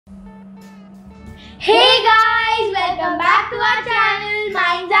Hey guys, welcome back to our channel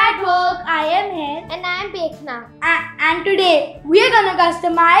Minds at Work. I am Mehr and I am Pekhna. And today we are gonna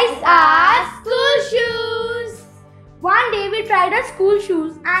customize our school shoes. One day we tried our school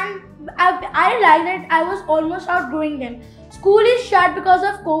shoes and I realized that I was almost outgrowing them. School is shut because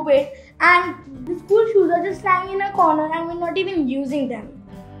of COVID and the school shoes are just lying in a corner and we're not even using them.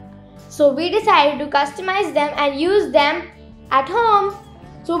 So we decided to customize them and use them at home.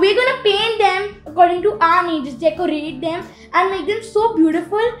 So we're gonna paint them according to our needs, decorate them and make them so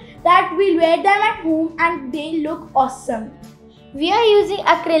beautiful that we'll wear them at home and they look awesome. We are using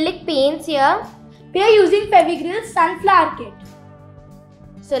acrylic paints here. We are using Fevigryl Sunflower Kit.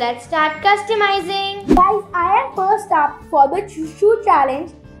 So let's start customizing. Guys, I am first up for the shoe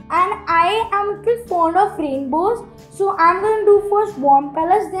challenge and I am a little fond of rainbows. So I'm gonna do first warm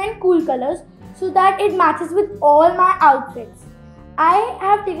colors then cool colors so that it matches with all my outfits. I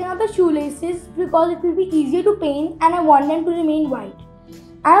have taken out the shoelaces because it will be easier to paint and I want them to remain white.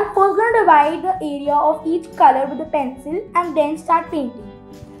 I am first going to divide the area of each color with a pencil and then start painting.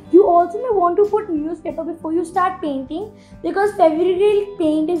 You also may want to put newspaper before you start painting because Fevigryl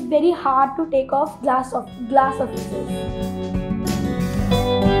paint is very hard to take off glass surfaces.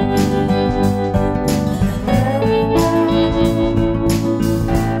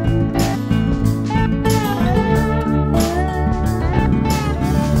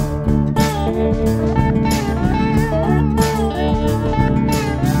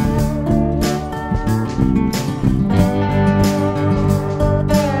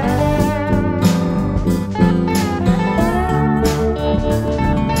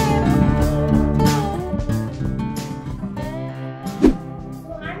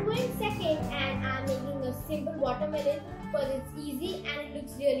 Watermelon because it's easy and it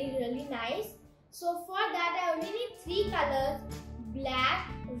looks really nice. So for that I only need 3 colors, black,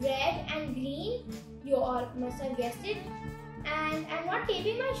 red and green. You all must have guessed it. And I'm not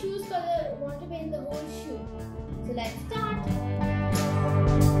taping my shoes because I want to paint the whole shoe. So let's start.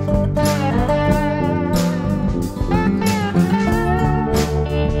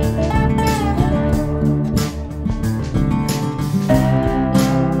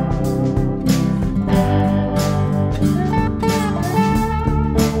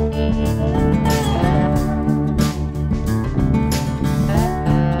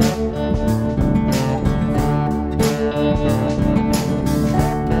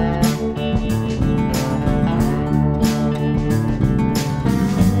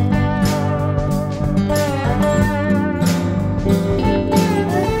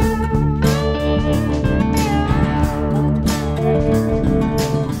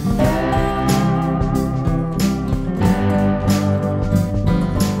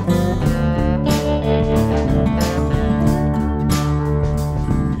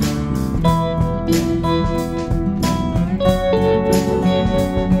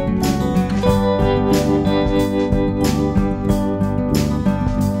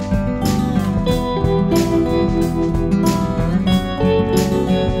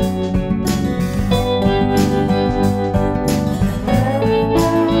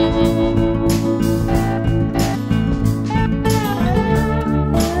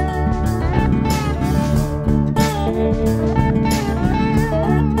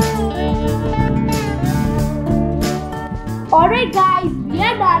 Alright guys, we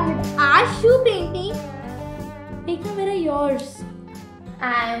are done with our shoe painting. Pekhna, where are yours?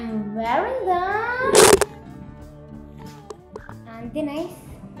 I'm wearing them. Aren't they nice?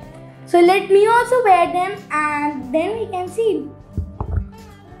 So let me also wear them and then we can see.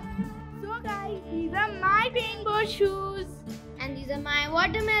 So guys, these are my rainbow shoes. And these are my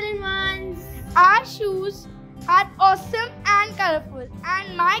watermelon ones. Our shoes are awesome and colorful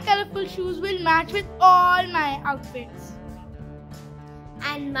and my colorful shoes will match with all my outfits.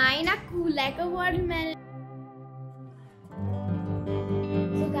 And mine are cool like a watermelon.